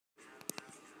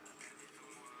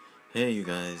Hey you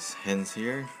guys, Hens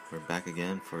here. We're back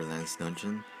again for Lance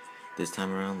Dungeon. This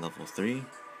time around level 3.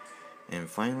 And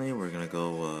finally we're gonna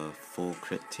go full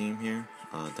crit team here,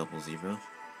 double zebra.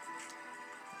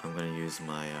 I'm gonna use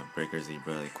my breaker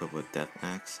zebra equipped with death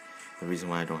axe. The reason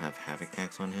why I don't have havoc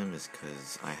axe on him is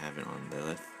because I have it on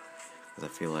Lilith. Because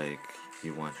I feel like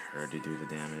you want her to do the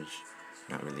damage,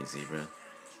 not really zebra.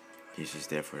 He's just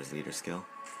there for his leader skill.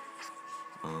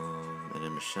 And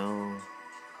then Michelle,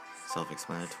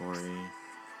 self-explanatory.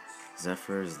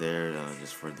 Zephyr is there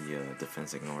just for the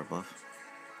defense ignore buff.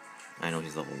 I know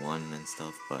he's level 1 and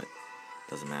stuff, but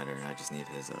doesn't matter. I just need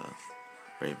his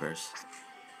Brave Burst.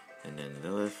 And then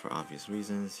Lilith, for obvious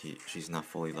reasons, she's not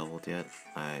fully leveled yet.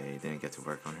 I didn't get to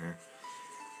work on her,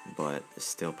 but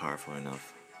still powerful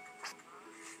enough.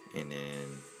 And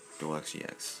then Dual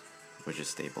XGX, which is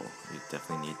stable. You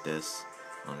definitely need this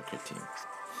on a crit team.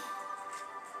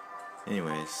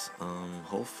 Anyways,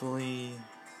 hopefully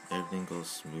everything goes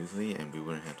smoothly and we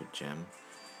wouldn't have to gem.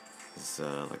 It's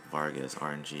like Vargas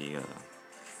RNG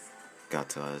got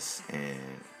to us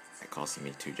and it costed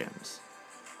me 2 gems.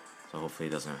 So hopefully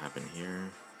it doesn't happen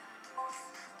here.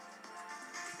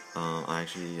 I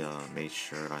actually made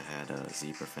sure I had a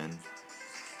Zebrafen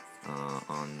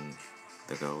on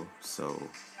the go, so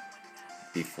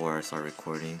before I start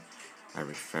recording I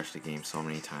refreshed the game so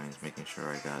many times making sure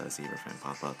I got a Zebrafen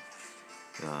pop up,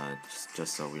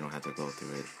 just so we don't have to go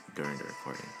through it during the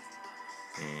recording.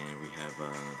 And we have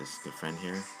this good friend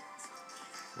here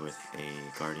with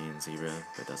a Guardian Zebra,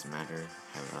 but doesn't matter,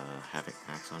 have a Havoc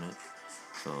Axe on it,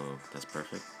 so that's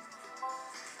perfect.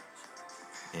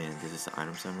 And this is the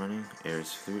items I'm running.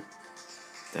 Ares Flute,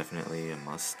 definitely a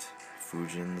must.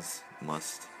 Fujins,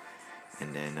 must.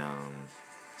 And then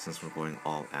since we're going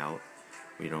all out,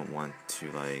 we don't want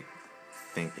to like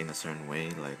think in a certain way,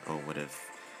 like, oh, what if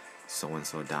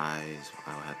so-and-so dies,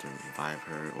 I'll have to revive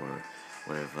her, or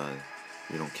what if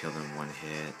we don't kill them one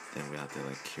hit, then we have to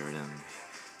like cure them,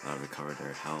 recover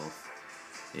their health.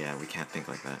 Yeah, we can't think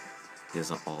like that. This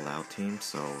is an all-out team,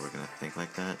 so we're gonna think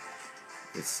like that.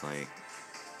 It's like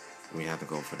we have to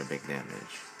go for the big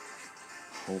damage,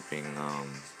 hoping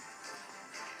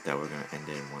that we're gonna end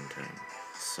it in one turn.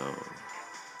 So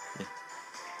yeah.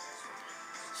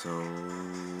 So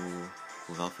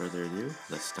without further ado,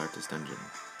 let's start this dungeon.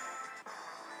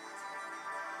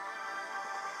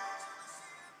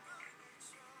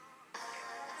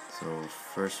 So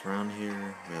first round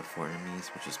here, we have 4 enemies,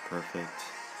 which is perfect.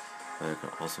 But it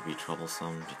could also be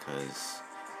troublesome because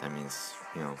that means,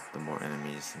 you know, the more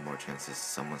enemies, the more chances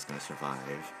someone's gonna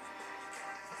survive,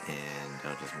 and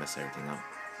that'll just mess everything up.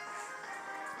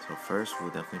 So first,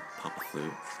 we'll definitely pop a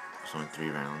flute. There's only 3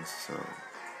 rounds, so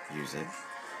use it.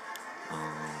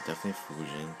 Definitely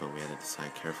Fujin, but we had to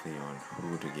decide carefully on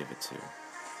who to give it to.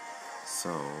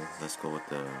 So let's go with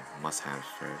the must-haves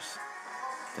first.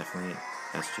 Definitely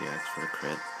SGX for the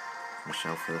crit,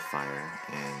 Michelle for the fire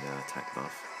and attack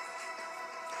buff.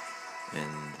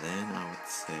 And then I would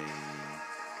say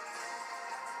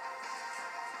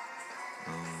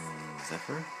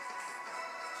Zephyr.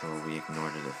 So we ignore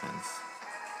the defense.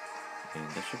 And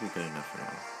that should be good enough for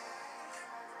now.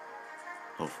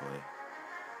 Hopefully.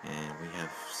 And we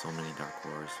have so many Dark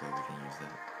Wars, so we can use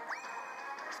that.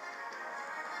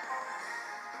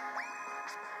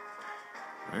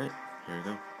 Alright, here we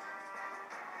go.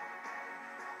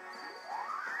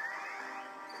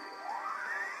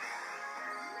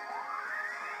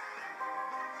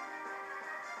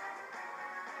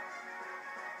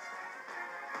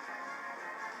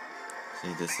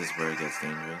 See, this is where it gets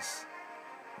dangerous.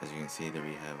 As you can see, that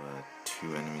we have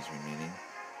 2 enemies remaining,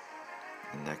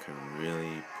 and that could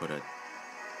really put a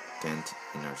dent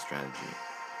in our strategy.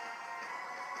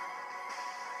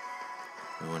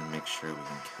 We want to make sure we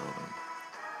can kill them.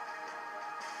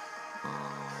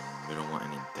 We don't want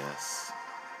any deaths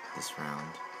this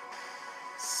round,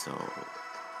 so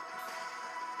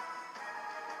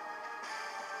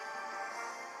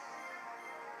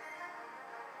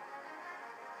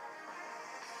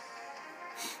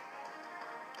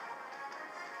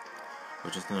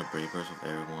we're just gonna Brave Burst with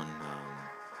everyone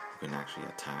who can actually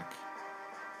attack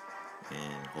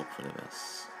and hope for the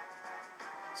best.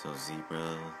 So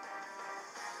Zebra,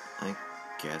 I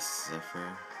guess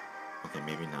Zephyr. Okay,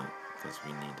 maybe not, because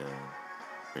we need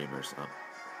Brave Burst up.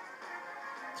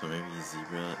 So maybe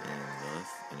Zebra and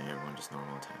Lilith, and everyone just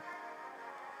normal attack.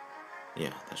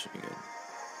 Yeah, that should be good.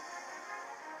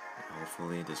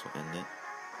 Hopefully this will end it.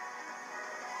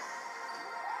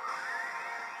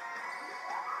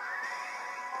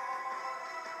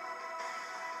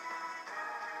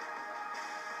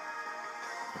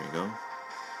 There we go.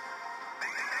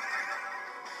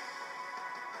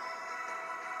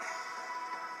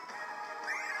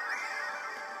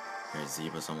 Alright,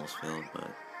 Zebra's almost failed, but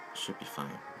should be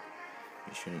fine.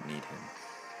 We shouldn't need him.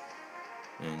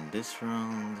 And this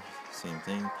round, same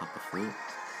thing, pop a flute,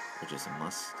 which is a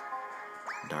must.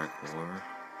 Dark ore.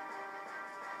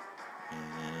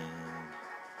 And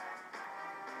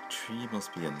tree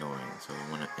must be annoying, so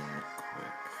we want to end it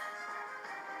quick.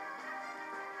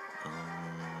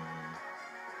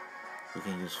 We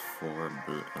can use 4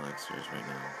 brute elixirs right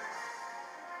now.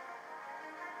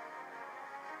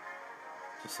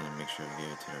 Just to make sure we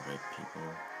give it to the right people.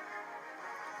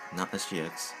 Not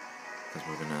SGX, because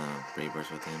we're gonna Brave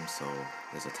Burst with him, so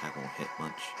his attack won't hit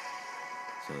much.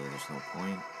 So there's no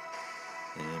point.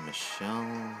 And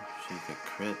Michelle, she could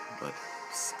crit, but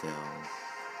still.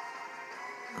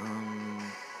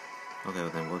 Okay, well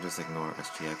then we'll just ignore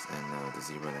SGX and the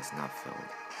Zebra that's not filled,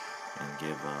 and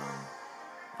give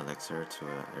Elixir to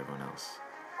everyone else.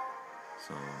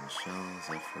 So Michelle,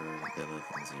 Zephyr,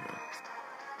 Lilith, and Zebra.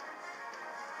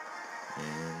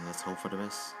 And let's hope for the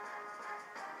best.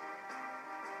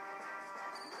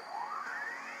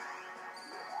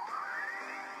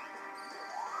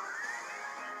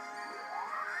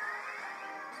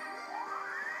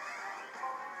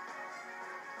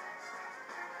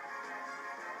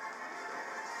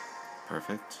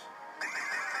 Perfect.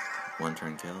 1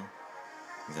 turn kill.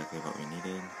 Exactly what we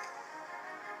needed.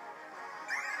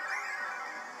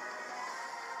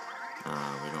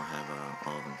 We don't have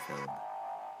all of them filled.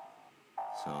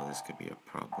 So this could be a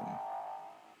problem.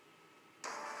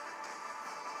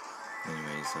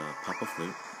 Anyways, pop a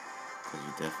flute, because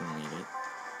you definitely need it.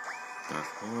 Dark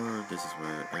Horde, this is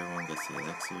where everyone gets the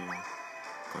elixir,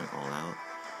 going all out.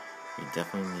 We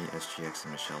definitely need SGX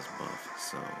and Michelle's buff,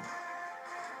 so...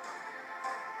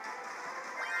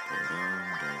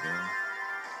 There you go.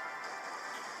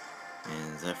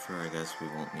 And Zephyr, I guess we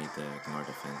won't need the ignore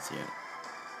defense yet.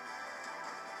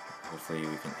 Hopefully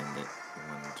we can end it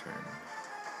in 1 turn.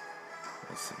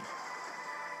 We'll see.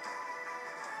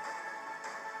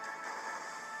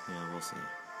 Yeah, we'll see.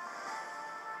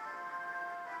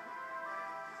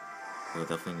 We'll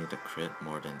definitely need the crit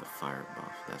more than the fire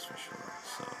buff, that's for sure.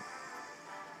 So,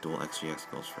 dual XGX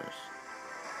goes first.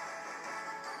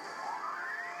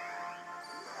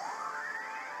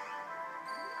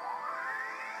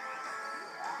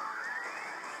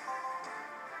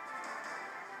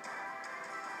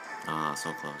 Ah,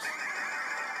 so close.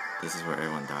 This is where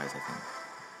everyone dies, I think.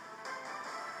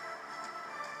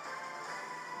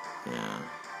 Yeah.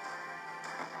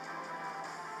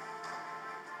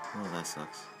 Well, that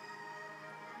sucks.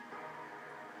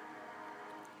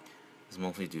 It's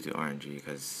mostly due to RNG,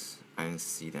 because I didn't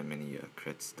see that many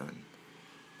crits done.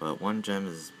 But 1 gem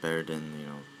is better than,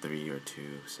 3 or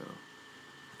 2, so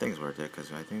I think it's worth it,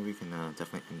 because I think we can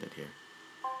definitely end it here.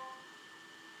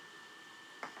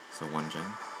 So 1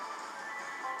 gem.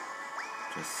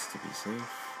 Just to be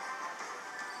safe.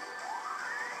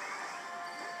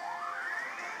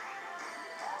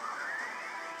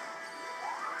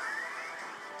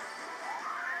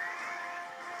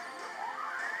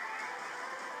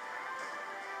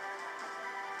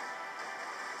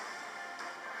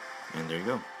 And there you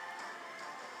go.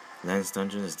 Lance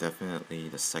Dungeon is definitely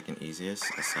the 2nd easiest,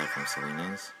 aside from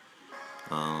Selena's.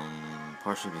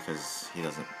 Partially because he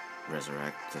doesn't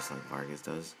resurrect, just like Vargas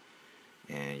does.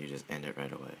 And you just end it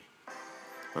right away.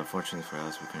 But fortunately for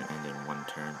us, we couldn't end it in 1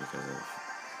 turn because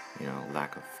of,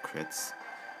 lack of crits.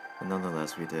 But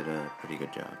nonetheless, we did a pretty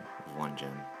good job with 1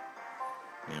 gem.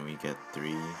 And we get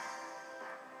 3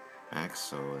 packs,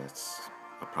 so that's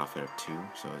a profit of 2,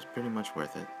 so it's pretty much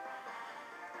worth it.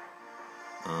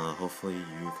 Hopefully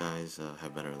you guys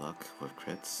have better luck with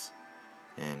crits,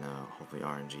 and hopefully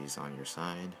RNG is on your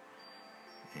side.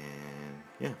 And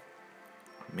yeah,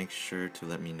 make sure to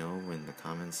let me know in the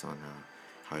comments on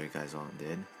how you guys all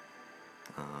did.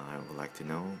 I would like to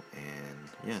know. And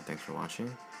yeah, thanks for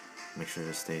watching. Make sure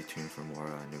to stay tuned for more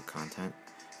new content.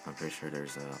 I'm pretty sure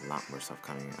there's a lot more stuff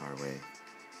coming our way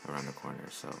around the corner.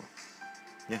 So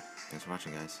yeah, thanks for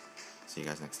watching, guys. See you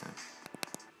guys next time.